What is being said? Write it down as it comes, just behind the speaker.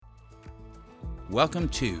Welcome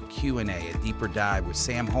to Q&A, a deeper dive with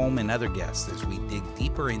Sam Holm and other guests as we dig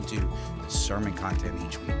deeper into the sermon content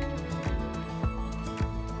each week.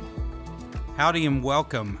 Howdy and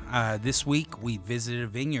welcome. This week we visited a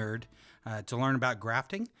vineyard to learn about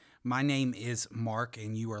grafting. My name is Mark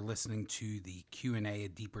and you are listening to the Q&A, a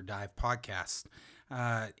deeper dive podcast.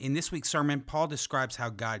 In this week's sermon, Paul describes how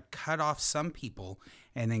God cut off some people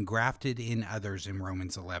and then grafted in others in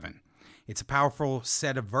Romans 11. It's a powerful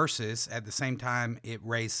set of verses. At the same time, it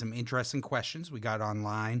raised some interesting questions we got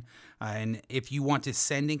online. And if you want to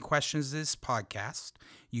send in questions to this podcast,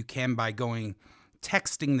 you can by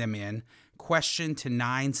texting them in, question to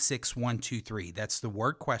 96123. That's the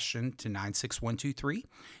word question to 96123.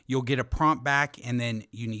 You'll get a prompt back, and then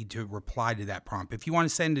you need to reply to that prompt. If you want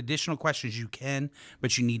to send additional questions, you can,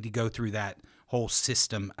 but you need to go through that whole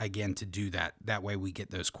system again to do that. That way we get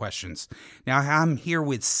those questions. Now, I'm here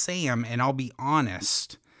with Sam, and I'll be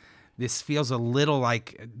honest, this feels a little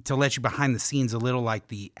like, to let you behind the scenes, a little like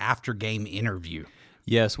the after game interview.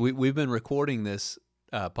 Yes, we've been recording this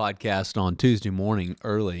podcast on Tuesday morning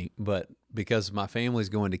early, but because my family's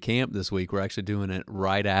going to camp this week, we're actually doing it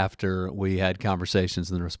right after we had conversations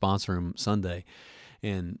in the response room Sunday,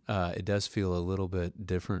 and it does feel a little bit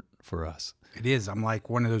different for us. It is. I'm like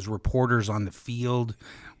one of those reporters on the field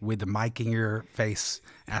with the mic in your face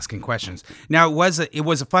asking questions. Now, it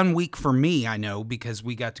was a fun week for me, I know, because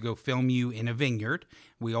we got to go film you in a vineyard.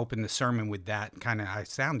 We opened the sermon with that kind of, I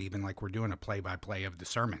sound even like we're doing a play-by-play of the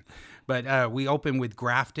sermon. But we opened with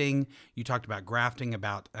grafting. You talked about grafting,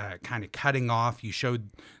 about kind of cutting off. You showed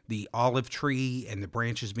the olive tree and the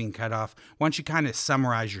branches being cut off. Why don't you kind of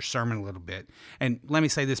summarize your sermon a little bit? And let me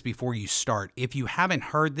say this before you start. If you haven't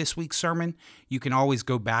heard this week's sermon, you can always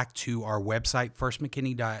go back to our website,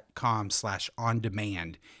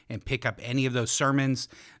 firstmckinney.com/on-demand, and pick up any of those sermons.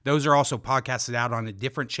 Those are also podcasted out on a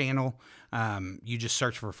different channel. You just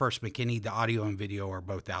search for First McKinney. The audio and video are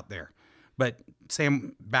both out there. But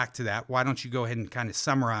Sam, back to that. Why don't you go ahead and kind of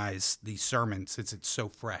summarize the sermon since it's so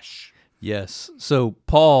fresh? Yes. So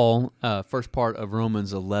Paul, first part of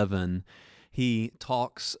Romans 11, he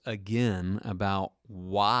talks again about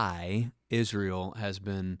why Israel has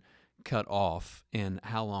been cut off and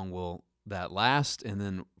how long will that last, and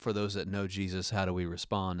then for those that know Jesus, how do we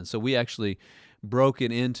respond? And so we actually broke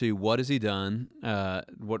it into what has he done,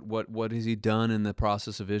 what has he done in the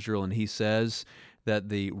process of Israel, and he says that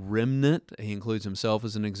the remnant, he includes himself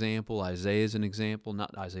as an example, Isaiah as an example,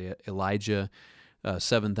 not Isaiah, Elijah,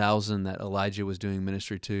 7,000 that Elijah was doing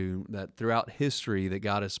ministry to, that throughout history that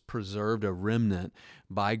God has preserved a remnant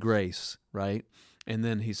by grace, right? And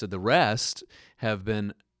then he said the rest have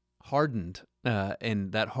been hardened,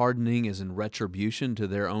 and that hardening is in retribution to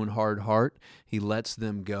their own hard heart. He lets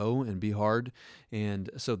them go and be hard,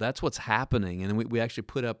 and so that's what's happening. And we actually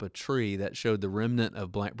put up a tree that showed the remnant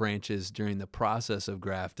of branches during the process of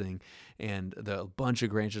grafting, and the bunch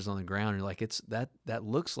of branches on the ground. And you're like, that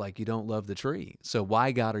looks like you don't love the tree. So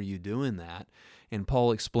why, God, are you doing that? And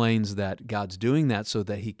Paul explains that God's doing that so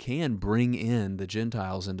that he can bring in the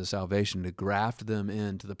Gentiles into salvation, to graft them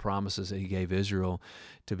into the promises that he gave Israel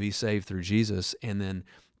to be saved through Jesus. And then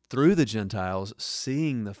through the Gentiles,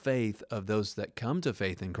 seeing the faith of those that come to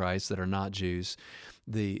faith in Christ that are not Jews,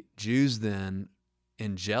 the Jews then,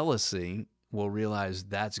 in jealousy, will realize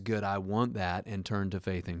that's good, I want that, and turn to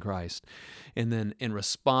faith in Christ. And then in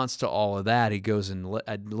response to all of that, he goes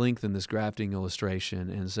at length in this grafting illustration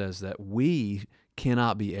and says that we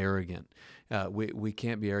cannot be arrogant. We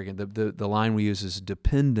can't be arrogant. The line we use is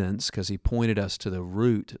dependence, because he pointed us to the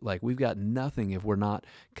root. Like, we've got nothing if we're not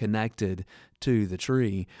connected to the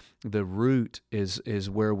tree. The root is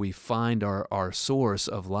where we find our source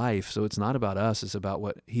of life. So it's not about us, it's about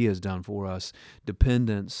what he has done for us.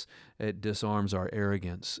 Dependence, it disarms our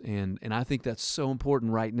arrogance. And I think that's so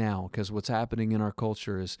important right now, because what's happening in our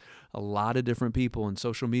culture is a lot of different people, and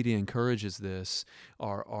social media encourages this,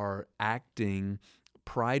 are acting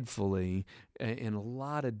pridefully in a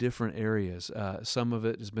lot of different areas. Some of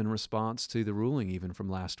it has been response to the ruling even from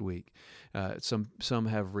last week. Some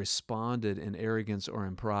have responded in arrogance or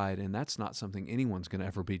in pride, and that's not something anyone's going to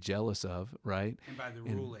ever be jealous of, right? And by the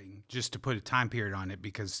ruling, just to put a time period on it,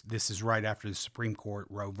 because this is right after the Supreme Court,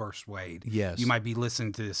 Roe versus Wade. Yes. You might be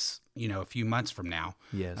listening to this, a few months from now.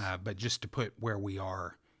 Yes. But just to put where we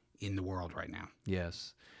are in the world right now.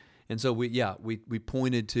 Yes. And so we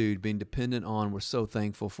pointed to being dependent on, we're so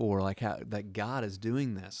thankful for, like, how that God is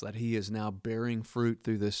doing this, that he is now bearing fruit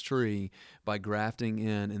through this tree by grafting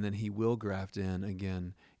in, and then he will graft in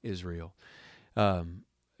again Israel.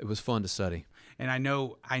 It was fun to study. And I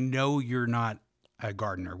know you're not a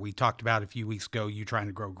gardener. We talked about a few weeks ago you trying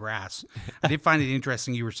to grow grass. I did find it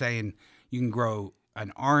interesting you were saying You can grow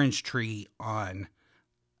an orange tree on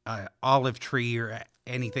an olive tree or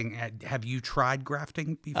anything. Have you tried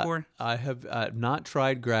grafting before? I have not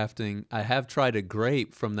tried grafting. I have tried a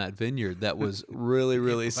grape from that vineyard that was really,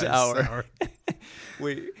 really was sour.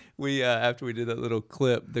 we after we did that little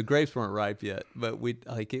clip, the grapes weren't ripe yet, but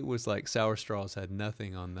it was like sour straws had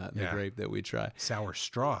nothing on that. The grape that we tried, sour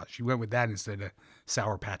straws. You went with that instead of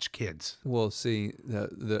Sour Patch Kids. Well, see,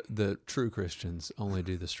 the true Christians only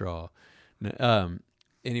do the straw.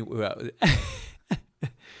 Anyway.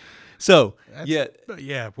 So,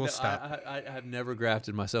 we'll stop. I have never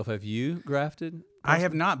grafted myself. Have you grafted? I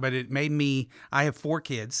have not, but it made me. I have 4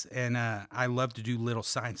 kids, and I love to do little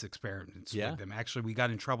science experiments with them. Actually, we got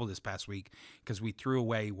in trouble this past week because we threw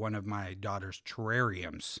away one of my daughter's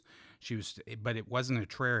terrariums. But it wasn't a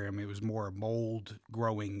terrarium. It was more a mold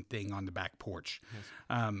growing thing on the back porch,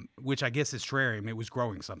 which I guess is terrarium. It was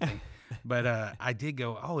growing something. But I did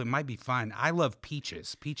go, it might be fun. I love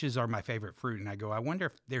peaches. Peaches are my favorite fruit. And I go, I wonder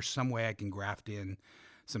if there's some way I can graft in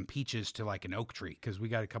some peaches to like an oak tree, because we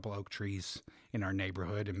got a couple oak trees in our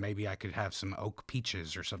neighborhood, and maybe I could have some oak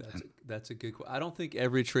peaches or something. That's a good question. I don't think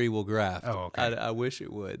every tree will graft. Oh, okay. I wish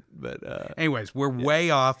it would, but anyways, we're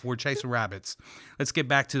way off. We're chasing rabbits. Let's get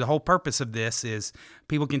back to the whole purpose of this is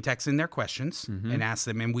people can text in their questions and ask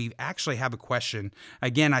them, and we actually have a question.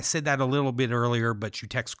 Again, I said that a little bit earlier, but you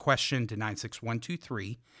text question to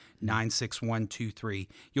 96123. 96123.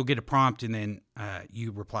 You'll get a prompt, and then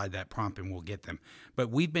you reply to that prompt, and we'll get them.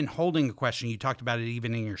 But we've been holding a question. You talked about it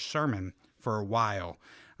even in your sermon for a while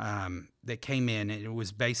that came in, and it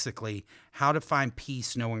was basically how to find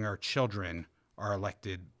peace knowing our children are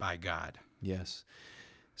elected by God. Yes.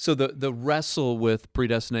 So the wrestle with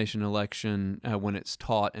predestination election when it's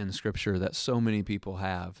taught in Scripture that so many people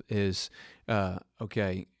have is,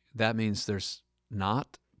 okay, that means there's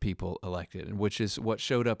not people elected, which is what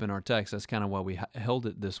showed up in our text. That's kind of why we held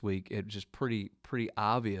it this week. It was just pretty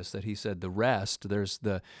obvious that he said the rest, there's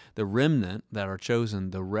the remnant that are chosen,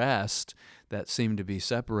 the rest that seem to be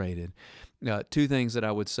separated. 2 things that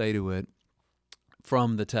I would say to it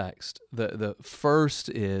from the text. The first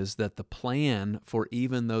is that the plan for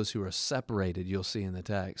even those who are separated, you'll see in the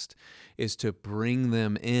text, is to bring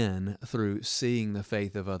them in through seeing the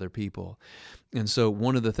faith of other people. And so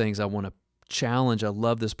one of the things I want to challenge, I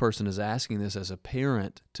love this person is asking this as a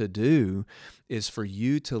parent to do, is for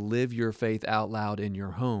you to live your faith out loud in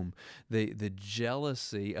your home. The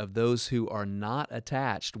jealousy of those who are not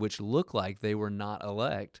attached, which look like they were not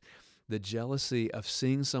elect, the jealousy of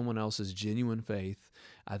seeing someone else's genuine faith,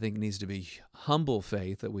 I think needs to be humble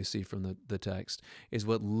faith that we see from the text, is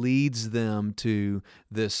what leads them to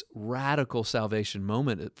this radical salvation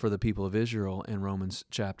moment for the people of Israel in Romans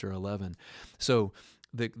chapter 11. So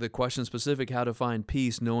the question specific, how to find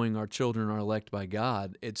peace knowing our children are elect by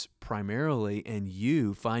God, it's primarily in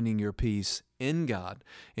you finding your peace in God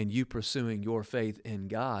and you pursuing your faith in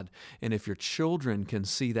God. And if your children can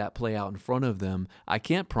see that play out in front of them, I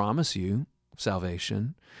can't promise you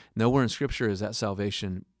salvation. Nowhere in Scripture is that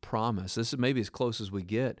salvation promised. This is maybe as close as we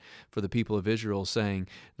get for the people of Israel, saying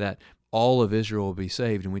that all of Israel will be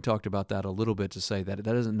saved. And we talked about that a little bit to say that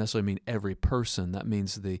doesn't necessarily mean every person. That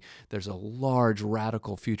means there's a large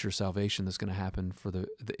radical future salvation that's going to happen for the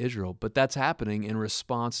Israel. But that's happening in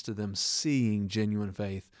response to them seeing genuine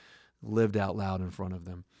faith lived out loud in front of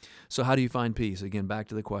them. So how do you find peace? Again, back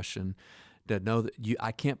to the question, to know that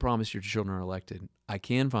I can't promise your children are elected. I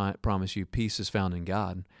can promise you peace is found in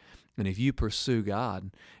God. And if you pursue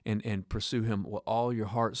God and pursue Him with all your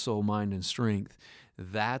heart, soul, mind, and strength,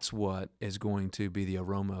 that's what is going to be the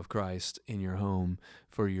aroma of Christ in your home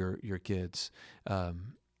for your kids.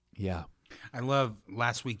 Yeah. I love,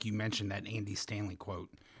 last week you mentioned that Andy Stanley quote.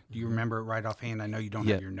 Do you remember it right offhand? I know you don't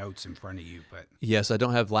have your notes in front of you, but... Yes, I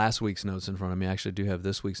don't have last week's notes in front of me. I actually do have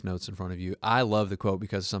this week's notes in front of you. I love the quote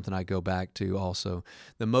because it's something I go back to also.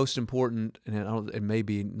 The most important, and it may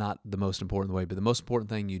be not the most important way, but the most important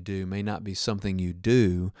thing you do may not be something you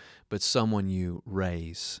do, but someone you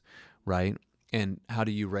raise, right? And how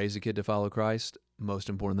do you raise a kid to follow Christ? Most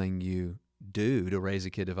important thing you do to raise a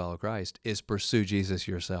kid to follow Christ is pursue Jesus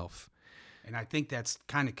yourself. And I think that's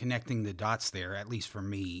kind of connecting the dots there, at least for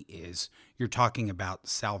me, is you're talking about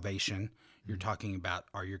salvation. You're talking about,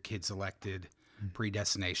 are your kids elected,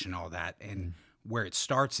 predestination, all that. And where it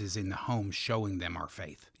starts is in the home, showing them our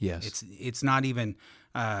faith. Yes. It's not even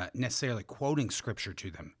necessarily quoting Scripture to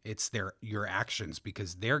them. It's your actions,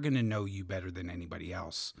 because they're going to know you better than anybody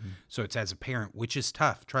else. So it's as a parent, which is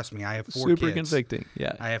tough. Trust me, I have 4 kids. Super convicting,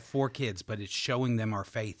 yeah. I have 4 kids, but it's showing them our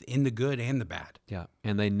faith in the good and the bad. Yeah,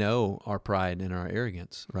 and they know our pride and our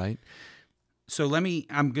arrogance, right? So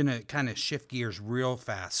I'm going to kind of shift gears real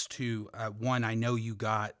fast to one I know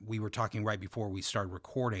we were talking right before we started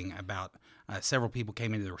recording about several people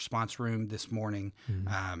came into the response room this morning.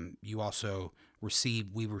 You also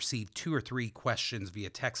we received 2 or 3 questions via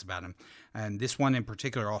text about them. And this one in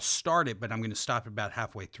particular, I'll start it, but I'm going to stop about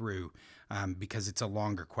halfway through because it's a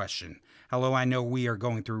longer question. Hello, I know we are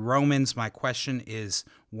going through Romans. My question is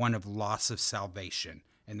one of loss of salvation.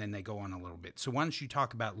 And then they go on a little bit. So why don't you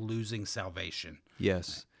talk about losing salvation?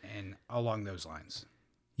 Yes. And along those lines.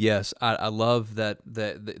 Yes, I love that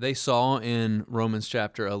they saw in Romans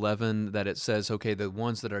chapter 11 that it says, okay, the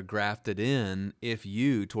ones that are grafted in, if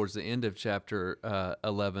you, towards the end of chapter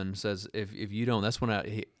 11, says, if you don't, that's when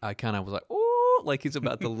I kind of was like, oh, like he's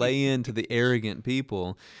about to lay into the arrogant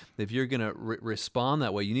people. If you're going to respond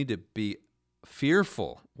that way, you need to be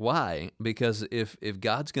fearful. Why? Because if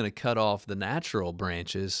God's going to cut off the natural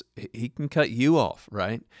branches, he can cut you off,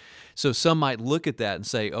 right? So some might look at that and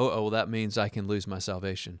say, well, that means I can lose my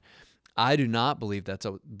salvation. I do not believe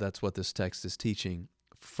that's what this text is teaching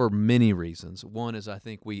for many reasons. One is I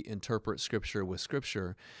think we interpret Scripture with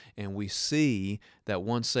Scripture, and we see that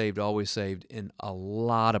once saved, always saved in a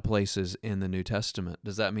lot of places in the New Testament.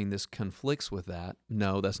 Does that mean this conflicts with that?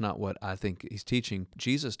 No, that's not what I think he's teaching.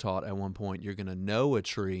 Jesus taught at one point, you're going to know a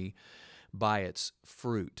tree by its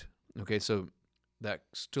fruit. Okay, so that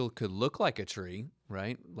still could look like a tree,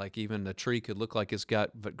 right? Like even a tree could look like it's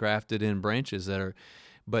got grafted in branches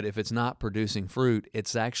but if it's not producing fruit,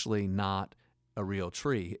 it's actually not a real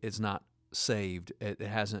tree. It's not saved. It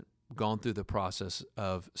hasn't gone through the process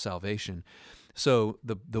of salvation. So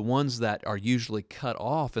the ones that are usually cut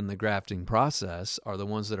off in the grafting process are the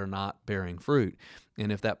ones that are not bearing fruit.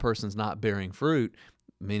 And if that person's not bearing fruit,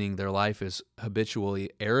 meaning their life is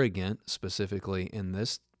habitually arrogant, specifically in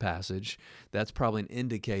this passage, that's probably an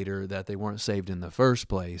indicator that they weren't saved in the first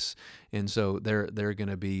place. And so they're going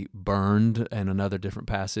to be burned in another different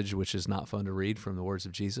passage, which is not fun to read from the words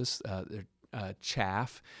of Jesus.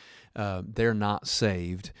 Chaff, they're not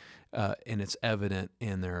saved, and it's evident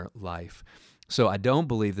in their life. So I don't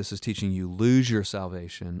believe this is teaching you lose your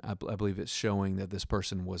salvation. I believe it's showing that this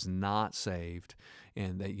person was not saved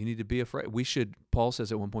and that you need to be afraid. Paul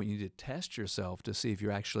says at one point, you need to test yourself to see if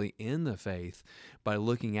you're actually in the faith by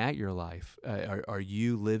looking at your life. Are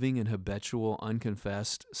you living in habitual,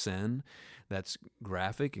 unconfessed sin that's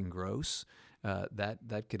graphic and gross?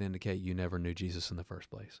 That could indicate you never knew Jesus in the first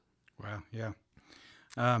place. Wow, yeah.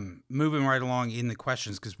 Moving right along in the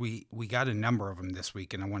questions, because we got a number of them this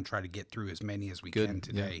week, and I want to try to get through as many as we can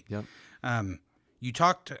today. Yeah. You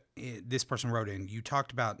talked, this person wrote in, you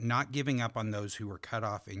talked about not giving up on those who were cut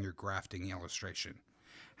off in your grafting illustration.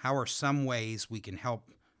 How are some ways we can help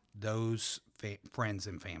those friends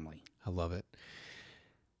and family? I love it.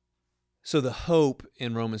 So the hope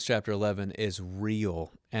in Romans chapter 11 is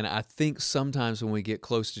real. And I think sometimes when we get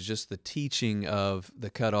close to just the teaching of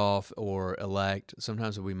the cutoff or elect,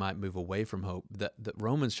 sometimes we might move away from hope. That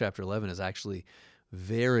Romans chapter 11 is actually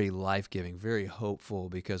very life-giving, very hopeful,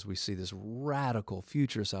 because we see this radical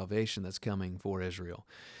future salvation that's coming for Israel.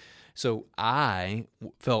 So I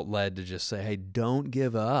felt led to just say, hey, don't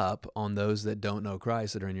give up on those that don't know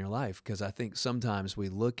Christ that are in your life, because I think sometimes we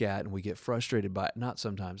look at and we get frustrated by it. Not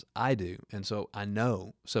sometimes, I do. And so I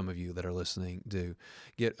know some of you that are listening do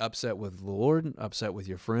get upset with the Lord, upset with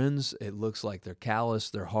your friends. It looks like they're callous,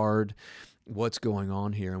 they're hard. What's going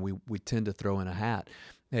on here? And we tend to throw in a hat.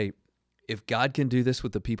 Hey, if God can do this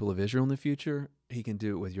with the people of Israel in the future, he can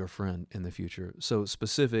do it with your friend in the future. So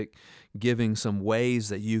specific, giving some ways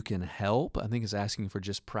that you can help, I think is asking for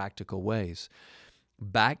just practical ways.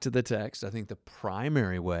 Back to the text, I think the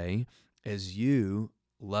primary way is you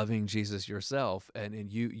loving Jesus yourself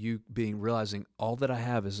and you realizing all that I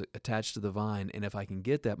have is attached to the vine, and if I can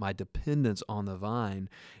get that, my dependence on the vine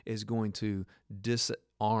is going to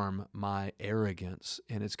disarm my arrogance,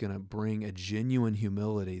 and it's going to bring a genuine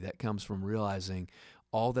humility that comes from realizing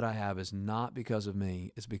all that I have is not because of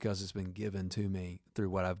me, it's because it's been given to me through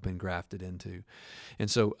what I've been grafted into.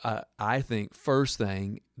 And so I think first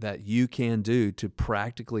thing that you can do to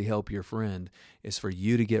practically help your friend is for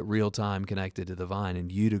you to get real time connected to the vine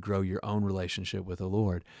and you to grow your own relationship with the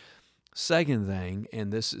Lord. Second thing,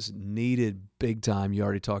 and this is needed big time, you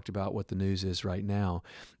already talked about what the news is right now,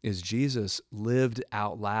 is Jesus lived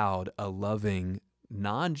out loud a loving,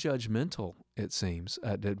 non-judgmental, it seems.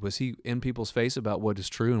 Was he in people's face about what is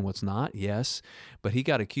true and what's not? Yes. But he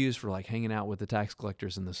got accused for like hanging out with the tax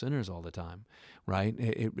collectors and the sinners all the time, right?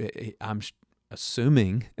 I'm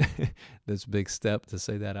assuming this big step to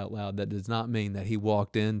say that out loud. That does not mean that he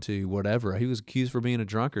walked into whatever. He was accused for being a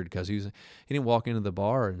drunkard because he didn't walk into the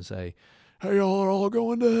bar and say, hey, y'all are all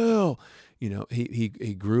going to hell.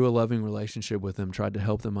 He grew a loving relationship with them, tried to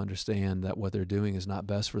help them understand that what they're doing is not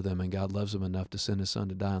best for them, and God loves them enough to send his son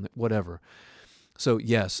to die on whatever. So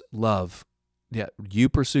yes, love. Yeah, you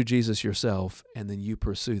pursue Jesus yourself, and then you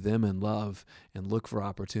pursue them in love and look for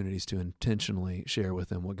opportunities to intentionally share with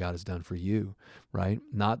them what God has done for you, right?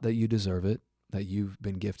 Not that you deserve it, that you've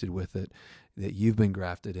been gifted with it, that you've been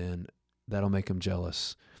grafted in. That'll make them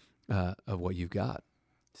jealous of what you've got.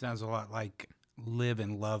 Sounds a lot like live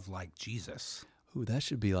and love like Jesus. Ooh, that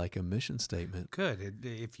should be like a mission statement. Good.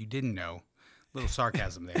 If you didn't know, little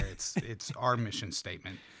sarcasm there. It's our mission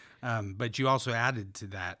statement. But you also added to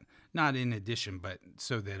that, not in addition, but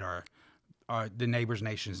so that the neighbors,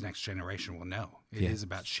 nations, next generation will know. It is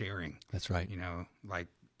about sharing. That's right. Like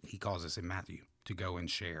he calls us in Matthew to go and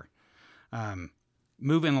share.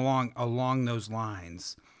 Moving along those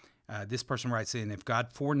lines, this person writes in, if God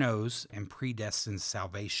foreknows and predestines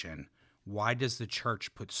salvation, why does the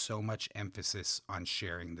church put so much emphasis on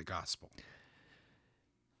sharing the gospel?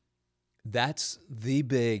 That's the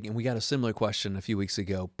big, and we got a similar question a few weeks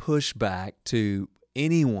ago, pushback to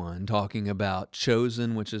anyone talking about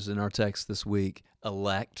chosen, which is in our text this week,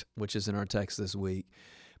 elect, which is in our text this week.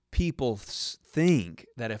 People think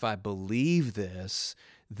that if I believe this,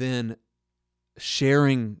 then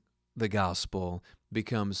sharing the gospel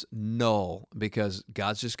becomes null because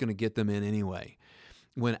God's just going to get them in anyway.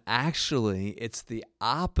 When actually it's the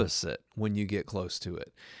opposite when you get close to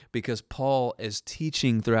it, because Paul is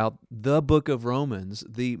teaching throughout the book of Romans,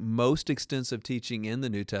 the most extensive teaching in the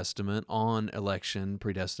New Testament on election,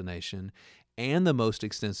 predestination, and the most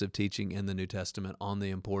extensive teaching in the New Testament on the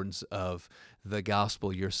importance of the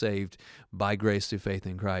gospel. You're saved by grace through faith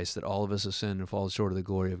in Christ, that all of us have sinned and fall short of the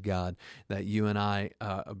glory of God, that you and I,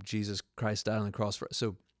 Jesus Christ died on the cross for us.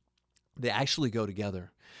 So they actually go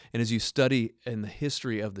together. And as you study in the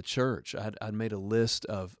history of the church, I'd made a list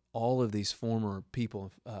of all of these former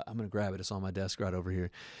people. I'm going to grab it. It's on my desk right over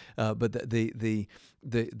here. But the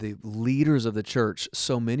leaders of the church,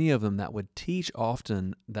 so many of them that would teach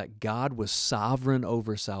often that God was sovereign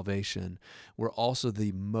over salvation, were also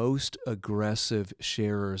the most aggressive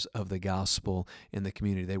sharers of the gospel in the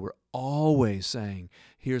community. They were always saying,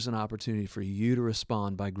 here's an opportunity for you to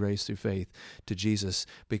respond by grace through faith to Jesus,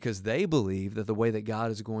 because they believe that the way that God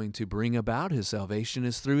is going to bring about his salvation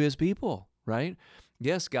is through his people, right?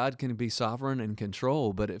 Yes, God can be sovereign and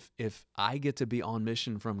control, but if I get to be on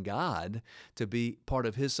mission from God to be part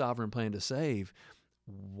of his sovereign plan to save,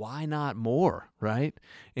 why not more, right?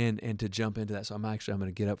 And to jump into that. So I'm going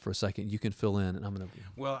to get up for a second. You can fill in, and I'm going to.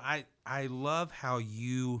 Well, I love how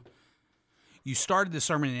you started the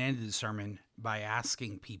sermon and ended the sermon by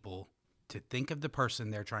asking people to think of the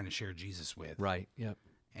person they're trying to share Jesus with. Right, yep.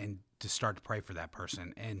 And to start to pray for that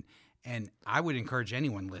person. And I would encourage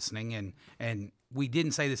anyone listening, and we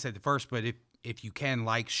didn't say this at the first, but if you can,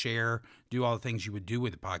 like, share, do all the things you would do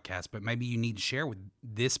with the podcast, but maybe you need to share with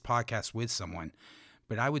this podcast with someone.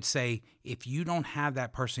 But I would say if you don't have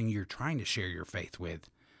that person you're trying to share your faith with,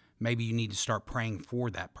 maybe you need to start praying for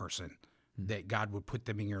that person, that God would put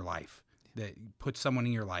them in your life, that put someone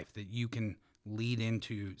in your life that you can lead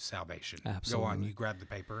into salvation. Absolutely. Go on, you grab the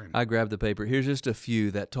paper. I grabbed the paper. Here's just a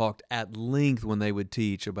few that talked at length when they would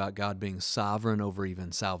teach about God being sovereign over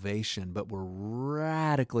even salvation, but were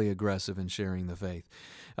radically aggressive in sharing the faith.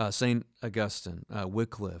 St. Augustine,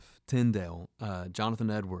 Wycliffe, Tyndale,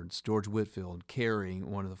 Jonathan Edwards, George Whitefield, Carey,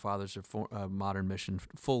 one of the fathers of modern mission,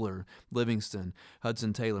 Fuller, Livingston,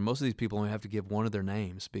 Hudson Taylor. Most of these people only have to give one of their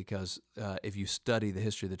names because if you study the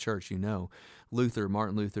history of the church, you know. Luther,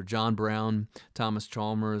 Martin Luther, John Brown, Thomas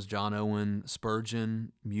Chalmers, John Owen,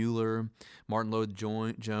 Spurgeon, Mueller, Martin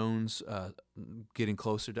Lloyd-Jones, getting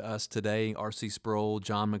closer to us today, R.C. Sproul,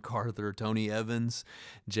 John MacArthur, Tony Evans,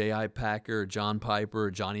 J.I. Packer, John Piper,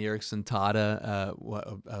 Johnny Erickson Tada,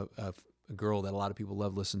 a girl that a lot of people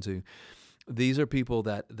love listening to. These are people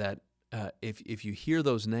that if you hear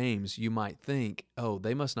those names, you might think, oh,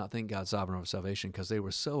 they must not think God's sovereign over salvation because they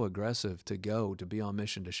were so aggressive to be on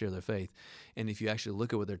mission to share their faith. And if you actually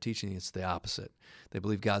look at what they're teaching, it's the opposite. They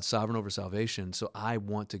believe God's sovereign over salvation, so I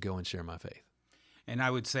want to go and share my faith. And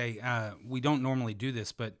I would say we don't normally do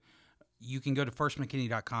this, but you can go to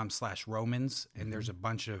firstmckinney.com/Romans, and there's a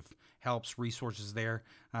bunch of helps, resources there.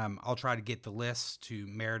 I'll try to get the list to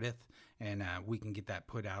Meredith, and we can get that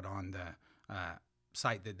put out on the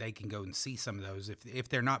site that they can go and see some of those. If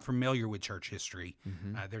they're not familiar with church history,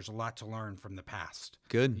 there's a lot to learn from the past.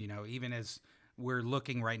 Good. Even as we're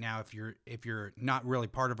looking right now, if you're not really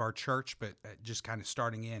part of our church, but just kind of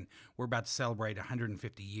starting in, we're about to celebrate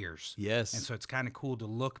 150 years. Yes. And so it's kind of cool to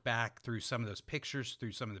look back through some of those pictures,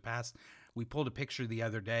 through some of the past. we pulled a picture the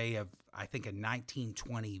other day of, I think, a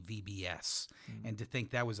 1920 VBS. And to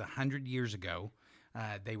think that was 100 years ago,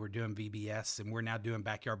 they were doing VBS, and we're now doing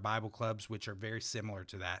backyard Bible clubs, which are very similar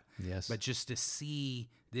to that. Yes. But just to see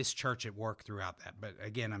this church at work throughout that. But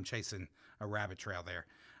again, I'm chasing a rabbit trail there.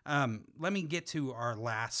 Let me get to our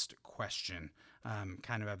last question,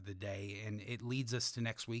 kind of the day, and it leads us to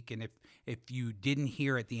next week. And if you didn't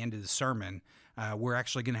hear at the end of the sermon, we're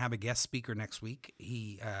actually going to have a guest speaker next week.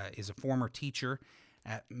 He is a former teacher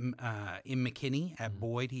in McKinney at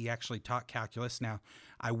Boyd. He actually taught calculus. Now,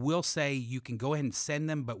 I will say you can go ahead and send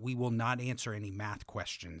them, but we will not answer any math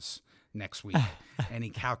questions next week. Any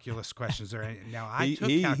calculus questions or any, now I took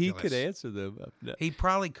calculus. He could answer them. No. He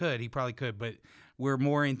probably could, but we're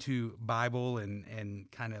more into Bible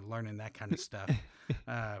and kind of learning that kind of stuff.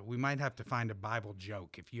 We might have to find a Bible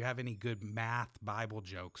joke. If you have any good math Bible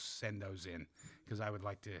jokes, send those in, because I would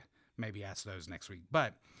like to maybe ask those next week.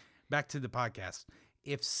 But back to the podcast.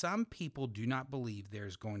 If some people do not believe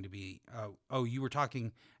there's going to be, you were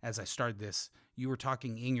talking, as I started this, you were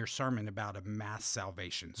talking in your sermon about a mass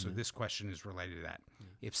salvation. So this question is related to that.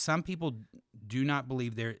 If some people do not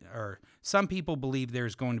believe some people believe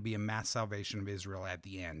there's going to be a mass salvation of Israel at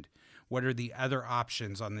the end, what are the other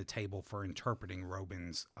options on the table for interpreting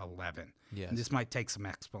Romans 11? Yes. And this might take some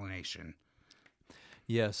explanation.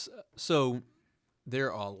 Yes. So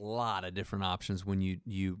there are a lot of different options when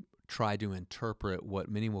you try to interpret what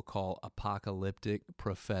many will call apocalyptic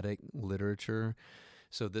prophetic literature.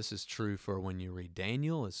 So this is true for when you read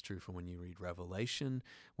Daniel, it's true for when you read Revelation.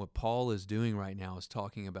 What Paul is doing right now is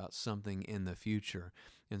talking about something in the future.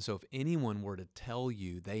 And so if anyone were to tell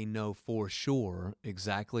you they know for sure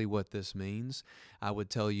exactly what this means, I would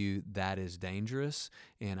tell you that is dangerous,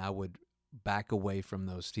 and I would back away from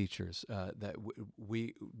those teachers.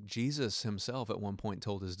 Jesus himself at one point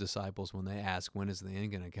told his disciples when they asked, when is the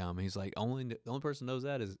end going to come? He's like, the only person who knows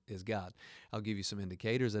that is God. I'll give you some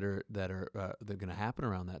indicators that are going to happen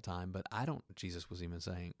around that time, but Jesus was even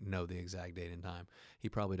saying, know the exact date and time. He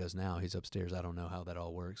probably does now. He's upstairs. I don't know how that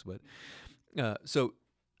all works, but so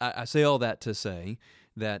I say all that to say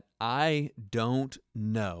that I don't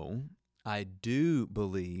know. I do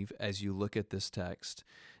believe, as you look at this text,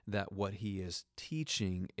 that what he is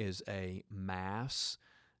teaching is a mass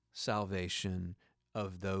salvation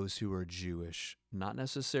of those who are Jewish. Not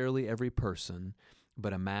necessarily every person,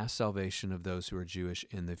 but a mass salvation of those who are Jewish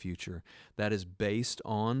in the future. That is based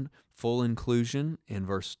on full inclusion in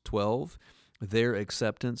verse 12, their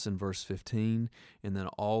acceptance in verse 15, and then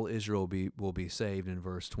all Israel will be saved in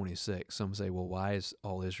verse 26. Some say, well, why is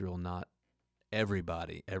all Israel not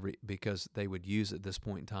everybody? Because they would use at this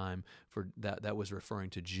point in time for that was referring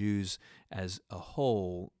to Jews as a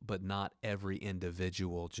whole, but not every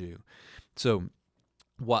individual Jew. So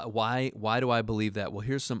why do I believe that? Well,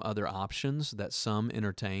 here's some other options that some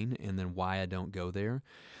entertain, and then why I don't go there.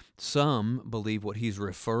 Some believe what he's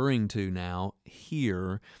referring to now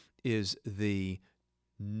here is the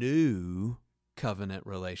new covenant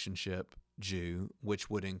relationship Jew, which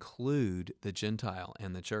would include the Gentile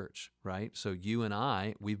and the church, right? So you and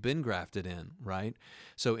I, we've been grafted in, right?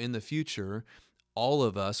 So in the future, all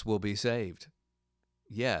of us will be saved.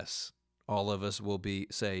 Yes, all of us will be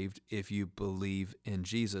saved if you believe in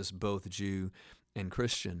Jesus, both Jew and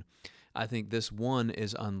Christian. I think this one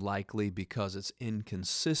is unlikely because it's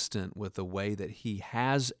inconsistent with the way that he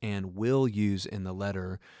has and will use in the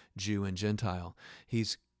letter Jew and Gentile.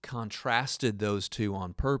 He's contrasted those two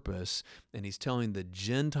on purpose, and he's telling the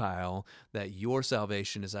Gentile that your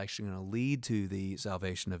salvation is actually going to lead to the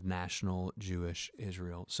salvation of national Jewish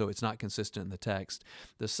Israel. So it's not consistent in the text.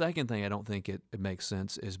 The second thing I don't think it makes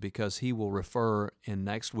sense is because he will refer in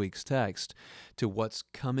next week's text to what's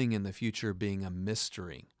coming in the future being a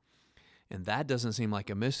mystery. And that doesn't seem like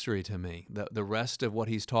a mystery to me. The rest of what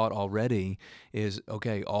he's taught already is,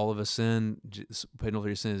 okay, all of us sin, penalty for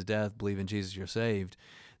your sin is death, believe in Jesus, you're saved.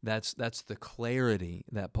 That's the clarity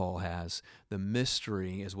that Paul has. The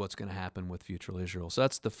mystery is what's going to happen with future Israel. So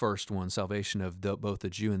that's the first one, salvation of both the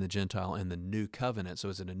Jew and the Gentile and the new covenant. So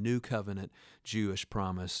is it a new covenant Jewish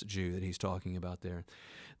promise Jew that he's talking about there?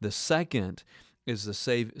 The second is the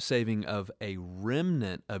saving of a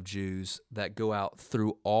remnant of Jews that go out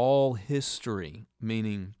through all history,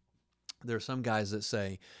 meaning there are some guys that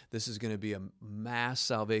say this is going to be a mass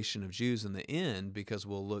salvation of Jews in the end because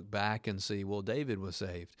we'll look back and see, well, David was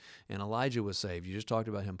saved and Elijah was saved. You just talked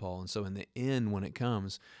about him, Paul. And so in the end, when it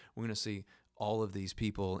comes, we're going to see all of these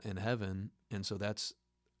people in heaven. And so that's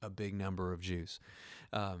a big number of Jews.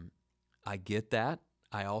 I get that.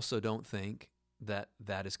 I also don't think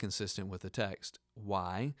that is consistent with the text.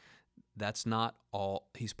 Why? That's not all.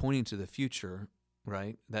 He's pointing to the future.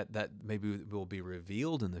 right? That maybe will be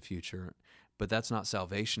revealed in the future, but that's not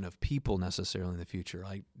salvation of people necessarily in the future.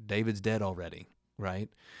 Like David's dead already, right?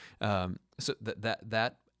 So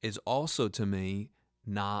that is also to me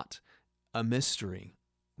not a mystery,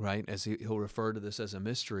 right? As he'll refer to this as a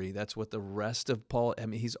mystery. That's what the rest of Paul,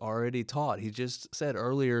 he's already taught. He just said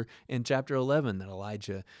earlier in chapter 11 that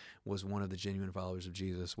Elijah was one of the genuine followers of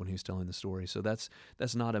Jesus when he was telling the story. So that's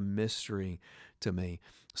not a mystery to me.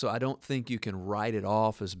 So I don't think you can write it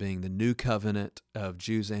off as being the new covenant of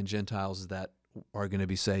Jews and Gentiles that are going to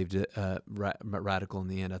be saved radical in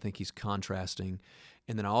the end. I think he's contrasting.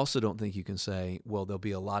 And then I also don't think you can say, well, there'll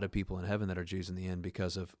be a lot of people in heaven that are Jews in the end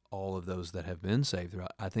because of all of those that have been saved.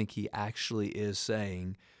 I think he actually is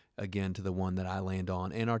saying, again, to the one that I land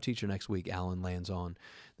on, and our teacher next week, Alan, lands on,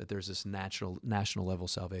 that there's this national level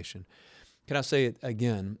salvation. Can I say it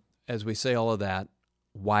again, as we say all of that,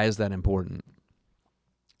 why is that important?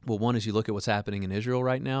 Well, one is you look at what's happening in Israel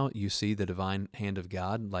right now, you see the divine hand of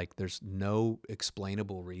God. Like there's no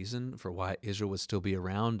explainable reason for why Israel would still be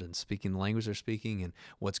around and speaking the language they're speaking and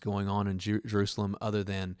what's going on in Jerusalem other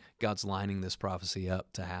than God's lining this prophecy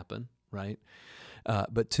up to happen, right?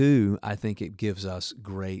 But two, I think it gives us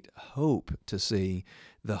great hope to see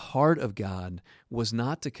the heart of God was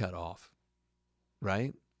not to cut off,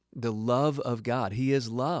 right? The love of God. He is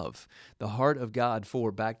love. The heart of God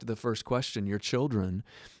for, back to the first question, your children,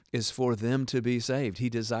 is for them to be saved. He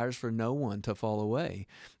desires for no one to fall away,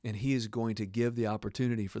 and he is going to give the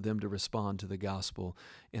opportunity for them to respond to the gospel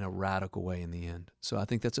in a radical way in the end. So I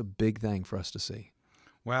think that's a big thing for us to see.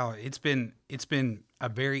 Well, it's been a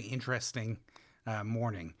very interesting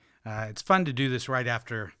morning. It's fun to do this right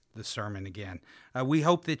after the sermon again. We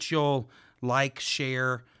hope that you'll like,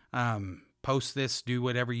 share, post this, do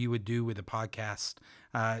whatever you would do with a podcast.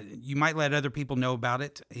 You might let other people know about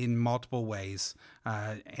it in multiple ways.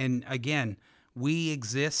 And again, we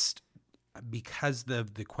exist because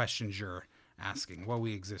of the questions you're asking. Well,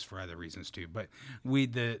 we exist for other reasons too, but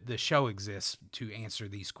the show exists to answer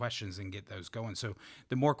these questions and get those going. So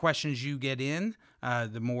the more questions you get in,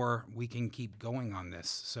 the more we can keep going on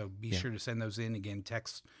this. So be sure to send those in. Again,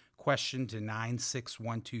 text question to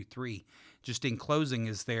 96123. Just in closing,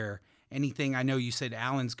 is there anything? I know you said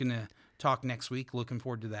Alan's going to talk next week. Looking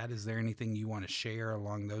forward to that. Is there anything you want to share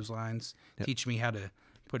along those lines? Yep. Teach me how to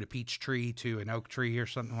put a peach tree to an oak tree or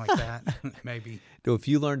something like that, maybe. So if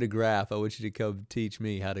you learn to graph, I want you to come teach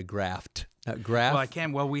me how to graft. Graft? Well, I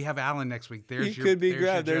can. Well, we have Alan next week. There's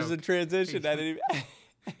a transition. I didn't even...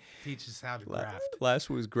 Teach us how to graft. Last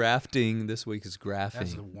week was grafting. This week is graphing.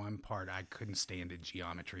 That's the one part I couldn't stand in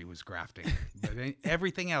geometry was grafting. But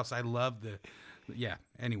everything else, I love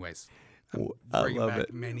anyways. I love back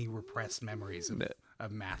it. Many repressed memories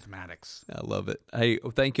of mathematics. I love it. Hey,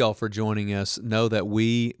 thank y'all for joining us. Know that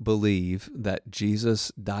we believe that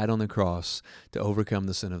Jesus died on the cross to overcome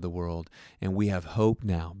the sin of the world, and we have hope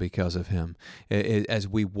now because of him. As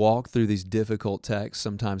we walk through these difficult texts,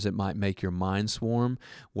 sometimes it might make your mind swarm.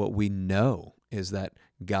 What we know is that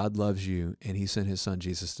God loves you, and he sent his son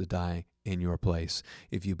Jesus to die in your place.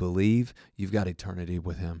 If you believe, you've got eternity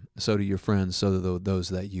with him. So do your friends, so do those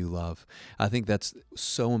that you love. I think that's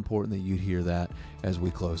so important that you hear that as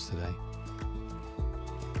we close today.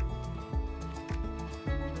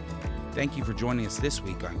 Thank you for joining us this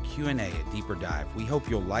week on Q&A at Deeper Dive. We hope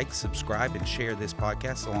you'll like, subscribe, and share this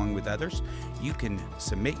podcast along with others. You can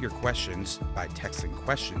submit your questions by texting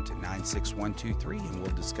question to 96123, and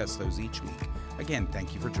we'll discuss those each week. Again,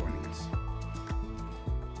 thank you for joining us.